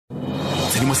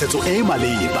tshedimosetso e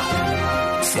maleba,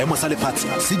 seemo sa lefatshe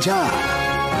se jang,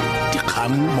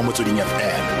 dikgang mo Motsweding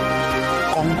FM,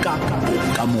 konka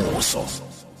bokamoso.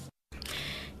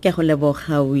 Ke go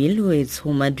leboga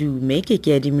Wilwetso Madume ke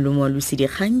adimile Moalusi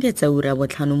dikgang tsa ura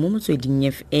Botlhano mo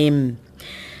Motsweding FM.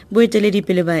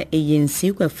 Boeteledipele ba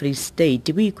ANC kwa Free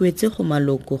State bo ikwetse go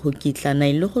maloko go kitlana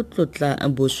le go tlotla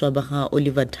boswa ba ga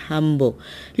Oliver Tambo.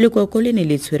 Lekoko le ne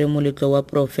le tshwere moletlo wa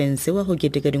profense wa go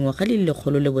keteka dingwaga le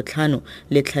 105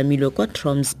 le tlhamilwe kwa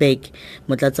Tromsburg.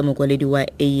 Motlatsa mokwaledi wa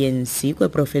ANC kwa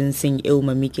profenseng eo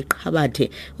Mamiki Kgapetse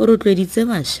o rotloeditse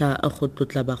bašwa go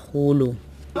tlotla bagolo.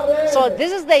 So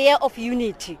this is the year of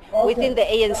unity within the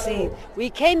ANC. We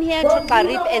came here to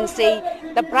Clarif and say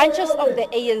the branches of the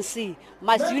ANC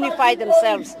must unify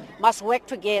themselves, must work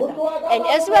together. And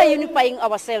as we are unifying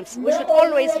ourselves, we should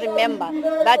always remember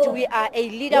that we are a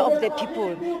leader of the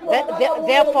people.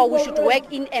 Therefore, we should work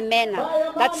in a manner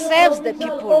that serves the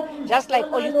people, just like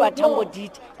Oliver Tambo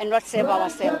did, and not serve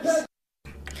ourselves.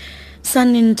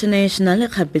 Sun International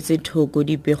kgapetse thoko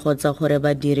dipego tsa gore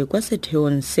badiri kwa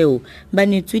setheong seo ba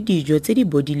neetswe dijo tse di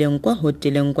bodileng kwa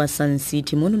hoteleng kwa Sun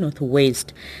City mo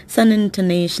Northwest. Sun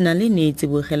International ne itse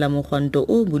bogela mogwanto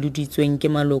o boluditsweng ke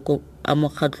maloko a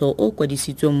mokgatlo o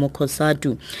kwadisitsweng mo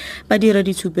Khosatu. Badira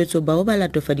ditshupetso bao ba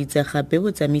latofaditse gape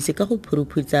botsamaisi ka go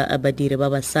phuruphutsa badiri ba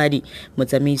basadi.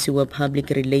 Motsamaisi wa Public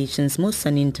Relations mo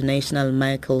Sun International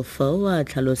Michael Fow a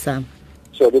tlhalosa.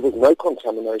 So there was no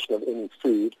contamination of any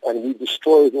food, and we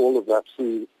destroyed all of that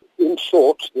food. In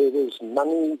short, there was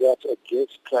money that a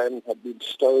guest claimed had been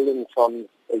stolen from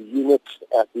a unit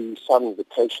at the Sun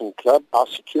Vacation Club. Our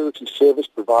security service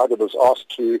provider was asked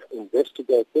to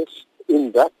investigate this.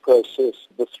 In that process,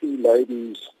 the three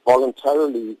ladies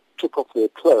voluntarily took off their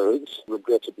clothes,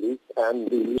 regrettably,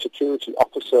 and the security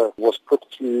officer was put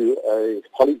through a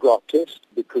polygraph test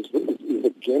because it is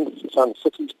against Sun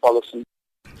City's policy.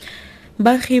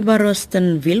 Baagi ba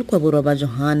Rostenville kwa borwa ba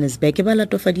Johannesburg ba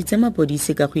latofaditse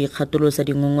mapodisi ka go ikgatolosa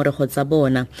dingongorego tsa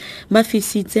bona. Ba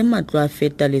fisitse matlo a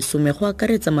feta 10 go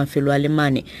akaretsa mafelo a le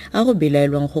 4 a go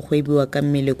belaelwang go gweibiwa ka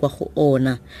mmele kwa go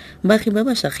ona. Baagi ba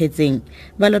ba shagetseng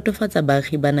ba latofatsa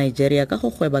baagi ba Nigeria ka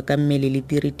go gweba ka mmele le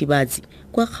diritibatsi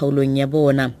kwa kgaolong ya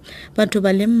bona. Batho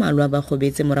ba le mmalwa ba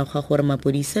gobetse morago ga gore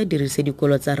mapodisa a dirise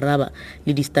dikolo tsa raba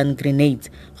le di-stun grenades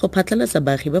go phatlalatsa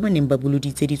baagi ba ba neng ba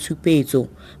boloditse ditshupetso.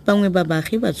 Bangwe ba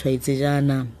baagi ba tshwaetse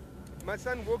jana. My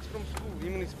son walks from school,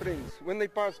 him and his friends. When they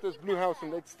pass this blue house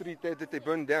on that street there that they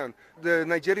burned down, the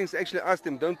Nigerians actually asked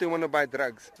them, don't they want to buy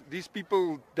drugs? These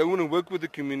people don't want to work with the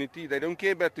community. They don't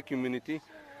care about the community.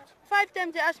 5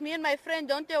 times they asked me and my friend,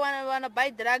 don't they want to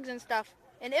buy drugs and stuff?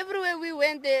 And everywhere we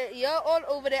went, they all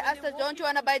over there asked us, don't you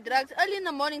want to buy drugs? Early in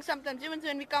the morning sometimes, even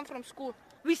when we come from school.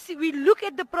 We look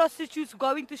at the prostitutes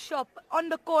going to shop on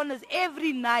the corners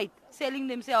every night, selling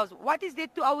themselves. What is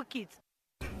that to our kids?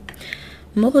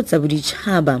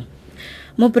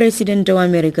 Mopresidente wa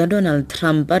America Donald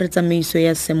Trump a re tsamaiso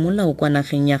ya semolao kwa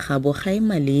nageng ya gabo ga e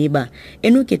maleba.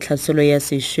 Eno ke tlhaselo ya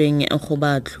sešweng go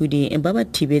baatlhodi ba ba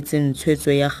thibetseng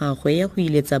tshwetso ya gagwe ya go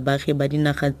iletsa baagi ba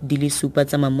dinaga di le 7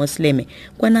 tsa mamosleme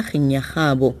kwa nageng ya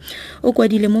gabo. O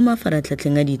kwadile mo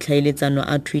mafaratlhatlheng a ditlhaeletsano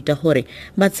a Twitter gore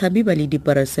batshabi ba le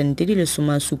diperesente di le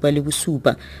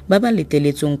 77 ba ba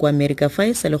leteletsweng kwa America fa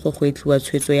e sale go goetliwa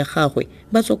tshwetso ya gagwe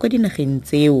ba tswa kwa dinageng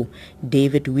tseo.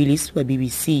 David Willis wa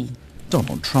BBC.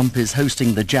 Donald Trump is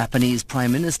hosting the Japanese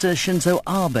Prime Minister Shinzo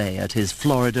Abe at his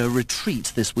Florida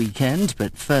retreat this weekend,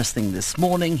 but first thing this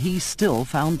morning he still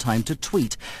found time to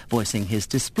tweet, voicing his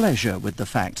displeasure with the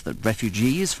fact that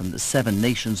refugees from the 7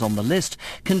 nations on the list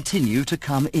continue to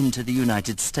come into the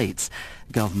United States.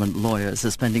 Government lawyers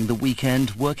are spending the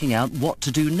weekend working out what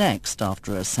to do next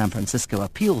after a San Francisco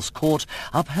appeals court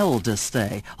upheld a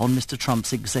stay on Mr.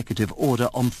 Trump's executive order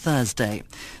on Thursday.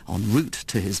 En route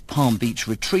to his Palm Beach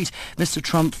retreat, Mr.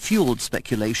 Trump fueled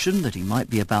speculation that he might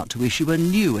be about to issue a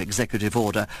new executive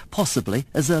order, possibly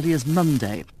as early as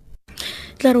Monday.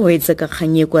 Tlaroetsa ka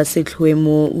kganye kwa setlhoe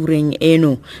mo ureng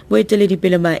eno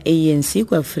boeteledipele ba ANC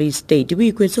kwa Free State bo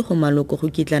ikwetse go maloko go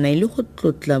kitlana ile go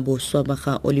tlotla boswa ba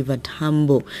ga Oliver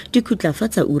Tambo.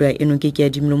 Dikhutlafatsa ura eno ke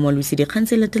adimile Moalusi dikgang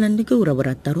tse latelang di ke ura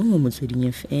borataro mo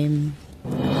Motsweding FM.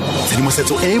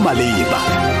 Tshedimosetso e maleba,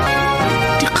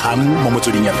 dikgang mo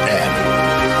Motsweding FM,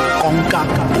 konka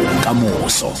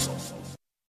bokamoso.